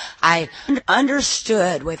 6th, I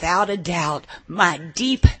understood without a doubt my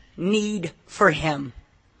deep need for Him.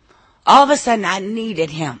 All of a sudden, I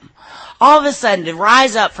needed Him. All of a sudden, to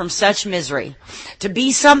rise up from such misery, to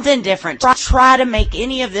be something different, to try to make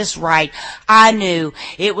any of this right, I knew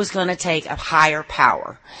it was going to take a higher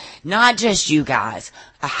power. Not just you guys,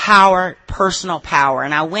 a higher personal power.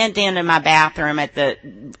 And I went into my bathroom at the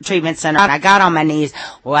treatment center and I got on my knees.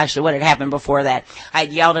 Well, actually, what had happened before that, I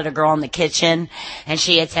had yelled at a girl in the kitchen and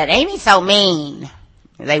she had said, "Amy's so mean."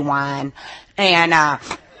 They whine. And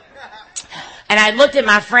I looked at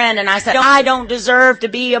my friend and I said, I don't deserve to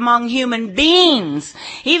be among human beings.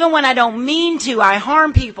 Even when I don't mean to, I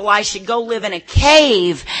harm people. I should go live in a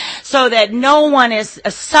cave so that no one is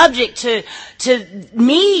subject to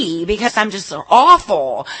me because I'm just so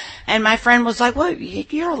awful. And my friend was like, well,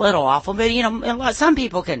 you're a little awful, but some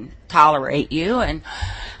people can tolerate you. And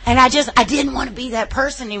I didn't want to be that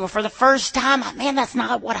person anymore. For the first time, man, that's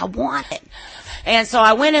not what I wanted. And so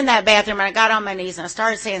I went in that bathroom and I got on my knees and I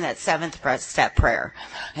started saying that 7th step prayer.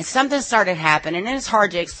 And something started happening, and it's hard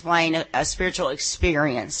to explain a spiritual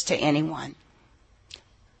experience to anyone.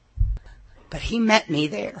 But He met me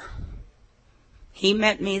there. He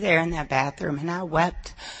met me there in that bathroom, and I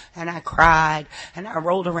wept and I cried and I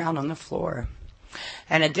rolled around on the floor.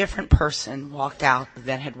 And a different person walked out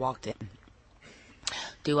than had walked in.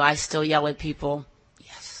 Do I still yell at people?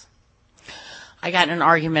 I got in an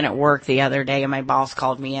argument at work the other day, and my boss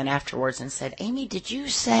called me in afterwards and said, "Amy, did you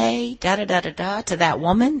say da-da-da-da-da to that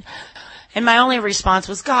woman?" And my only response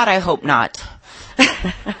was, "God, I hope not."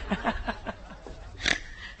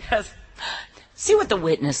 See what the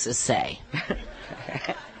witnesses say.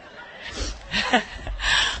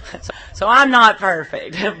 So I'm not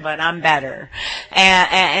perfect, but I'm better.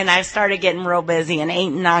 And I started getting real busy, and 8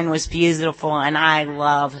 and 9 was beautiful, and I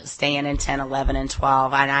love staying in 10, 11, and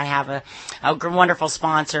 12. And I have a wonderful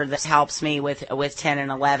sponsor that helps me with 10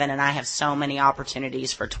 and 11, and I have so many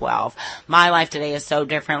opportunities for 12. My life today is so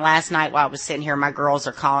different. Last night while I was sitting here, my girls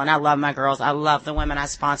are calling. I love my girls. I love the women I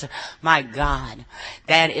sponsor. My God,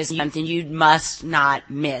 that is something you must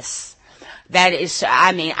not miss. That is,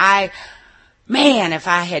 man, if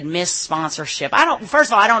I had missed sponsorship, first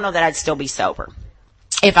of all, I don't know that I'd still be sober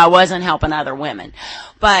if I wasn't helping other women.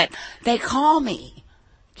 But they call me,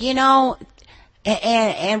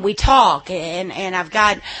 and we talk, and I've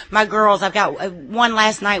got my girls. I've got one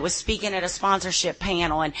last night was speaking at a sponsorship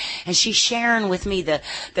panel, and she's sharing with me the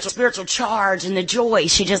spiritual charge and the joy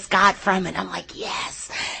she just got from it. I'm like, yes.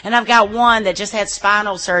 And I've got one that just had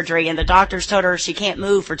spinal surgery, and the doctors told her she can't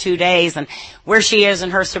move for 2 days, and where she is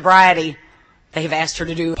in her sobriety, they've asked her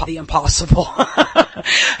to do the impossible.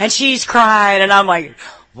 And she's crying, and I'm like,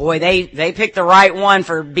 boy, they picked the right one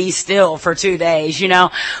for be still for 2 days,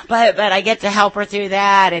 But I get to help her through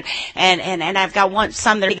that, and I've got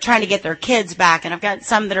some that are trying to get their kids back, and I've got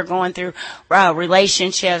some that are going through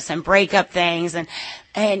relationships and breakup things, and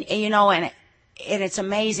it's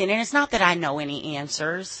amazing. And it's not that I know any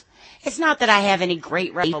answers. It's not that I have any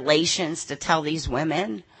great revelations to tell these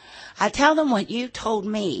women. I tell them what you told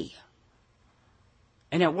me.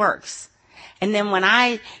 And it works. And then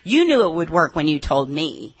you knew it would work when you told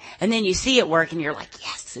me. And then you see it work and you're like,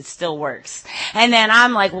 yes, it still works. And then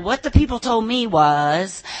I'm like, well, what the people told me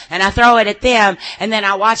was, and I throw it at them, and then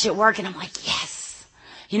I watch it work and I'm like, yes.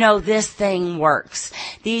 This thing works.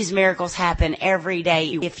 These miracles happen every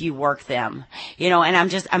day if you work them. And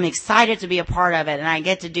I'm excited to be a part of it. And I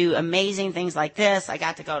get to do amazing things like this. I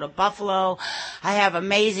got to go to Buffalo. I have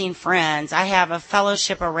amazing friends. I have a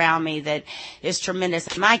fellowship around me that is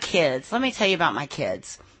tremendous. My kids, let me tell you about my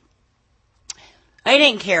kids. They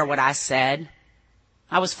didn't care what I said.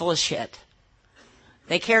 I was full of shit.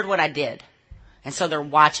 They cared what I did. And so they're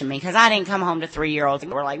watching me because I didn't come home to 3-year-olds. They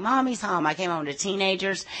were like, Mommy's home. I came home to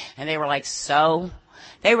teenagers, and they were like,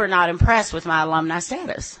 they were not impressed with my alumni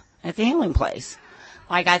status at the Healing Place,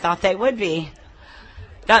 like I thought they would be.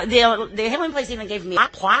 The Healing Place even gave me a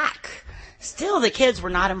plaque. Still, the kids were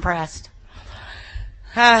not impressed.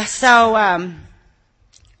 So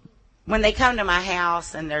when they come to my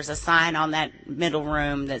house and there's a sign on that middle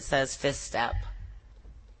room that says fifth step,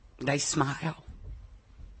 they smile.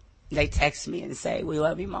 They text me and say, we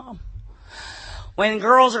love you, Mom. When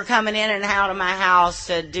girls are coming in and out of my house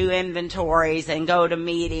to do inventories and go to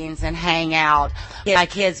meetings and hang out, my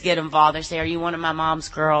kids get involved. They say, are you one of my mom's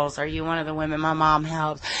girls? Are you one of the women my mom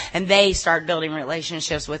helps? And they start building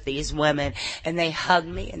relationships with these women, and they hug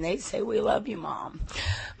me and they say, we love you, Mom.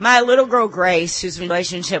 My little girl, Grace, whose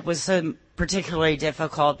relationship was particularly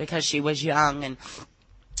difficult because she was young and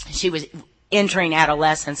she was entering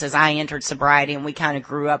adolescence as I entered sobriety, and we kind of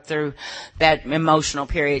grew up through that emotional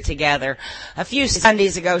period together. A few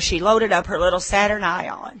Sundays ago, she loaded up her little Saturn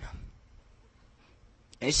Ion,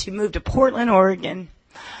 and she moved to Portland, Oregon,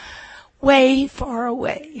 way far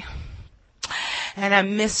away. And I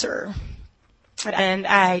miss her. And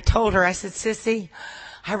I told her, I said, Sissy,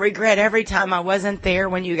 I regret every time I wasn't there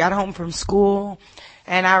when you got home from school.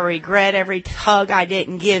 And I regret every hug I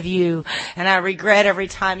didn't give you. And I regret every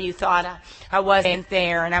time you thought I wasn't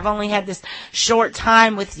there. And I've only had this short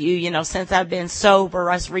time with you, since I've been sober,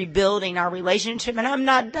 us rebuilding our relationship. And I'm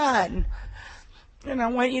not done. And I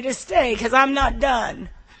want you to stay because I'm not done.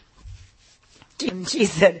 And she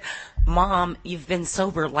said, Mom, you've been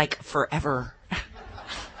sober like forever.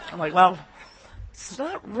 I'm like, well, it's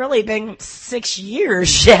not really been 6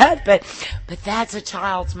 years yet, but that's a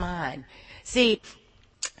child's mind. See,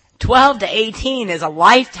 12 to 18 is a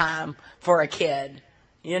lifetime for a kid,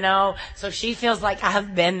 So she feels like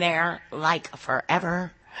I've been there like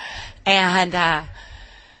forever. And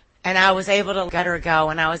I was able to let her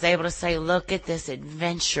go, and I was able to say, look at this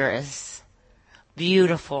adventurous,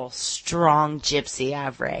 beautiful, strong gypsy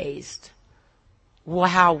I've raised. Wow,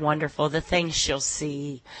 how wonderful. The things she'll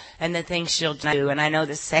see and the things she'll do. And I know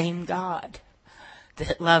the same God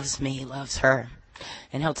that loves me loves her,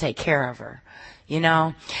 and he'll take care of her.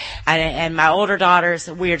 And my older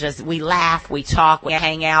daughters, we laugh, we talk, we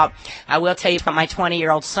hang out. I will tell you about my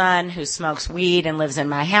 20-year-old son who smokes weed and lives in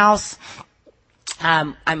my house.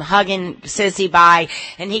 I'm hugging Sissy by,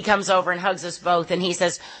 and he comes over and hugs us both, and he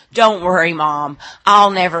says, don't worry, Mom,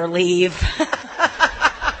 I'll never leave.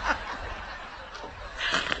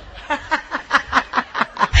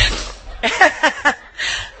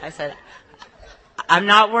 I said, I'm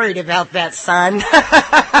not worried about that, son.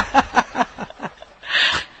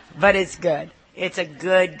 But it's good. It's a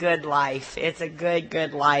good life. It's a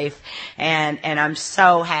good life. And I'm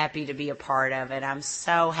so happy to be a part of it. I'm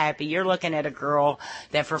so happy. You're looking at a girl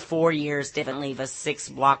that for 4 years didn't leave a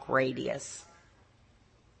 6-block radius.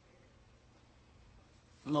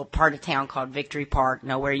 A little part of town called Victory Park.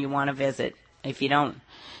 Nowhere you want to visit. If you don't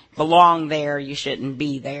belong there, you shouldn't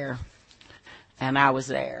be there. And I was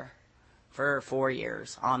there for 4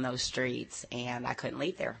 years on those streets, and I couldn't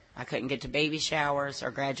leave there. I couldn't get to baby showers or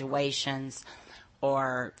graduations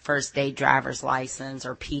or first day driver's license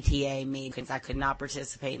or PTA meetings. I could not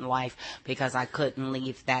participate in life because I couldn't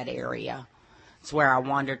leave that area. It's where I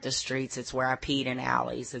wandered the streets. It's where I peed in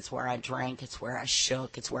alleys. It's where I drank. It's where I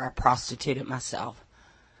shook. It's where I prostituted myself.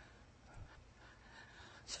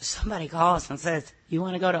 So somebody calls and says, you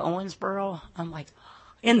want to go to Owensboro? I'm like,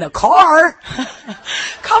 in the car?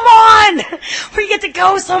 Come on! We get to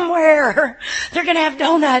go somewhere. They're going to have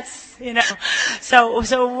donuts,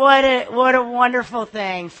 So what a wonderful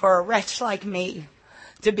thing for a wretch like me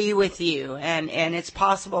to be with you. And it's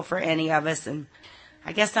possible for any of us. And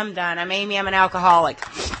I guess I'm done. I'm Amy. I'm an alcoholic.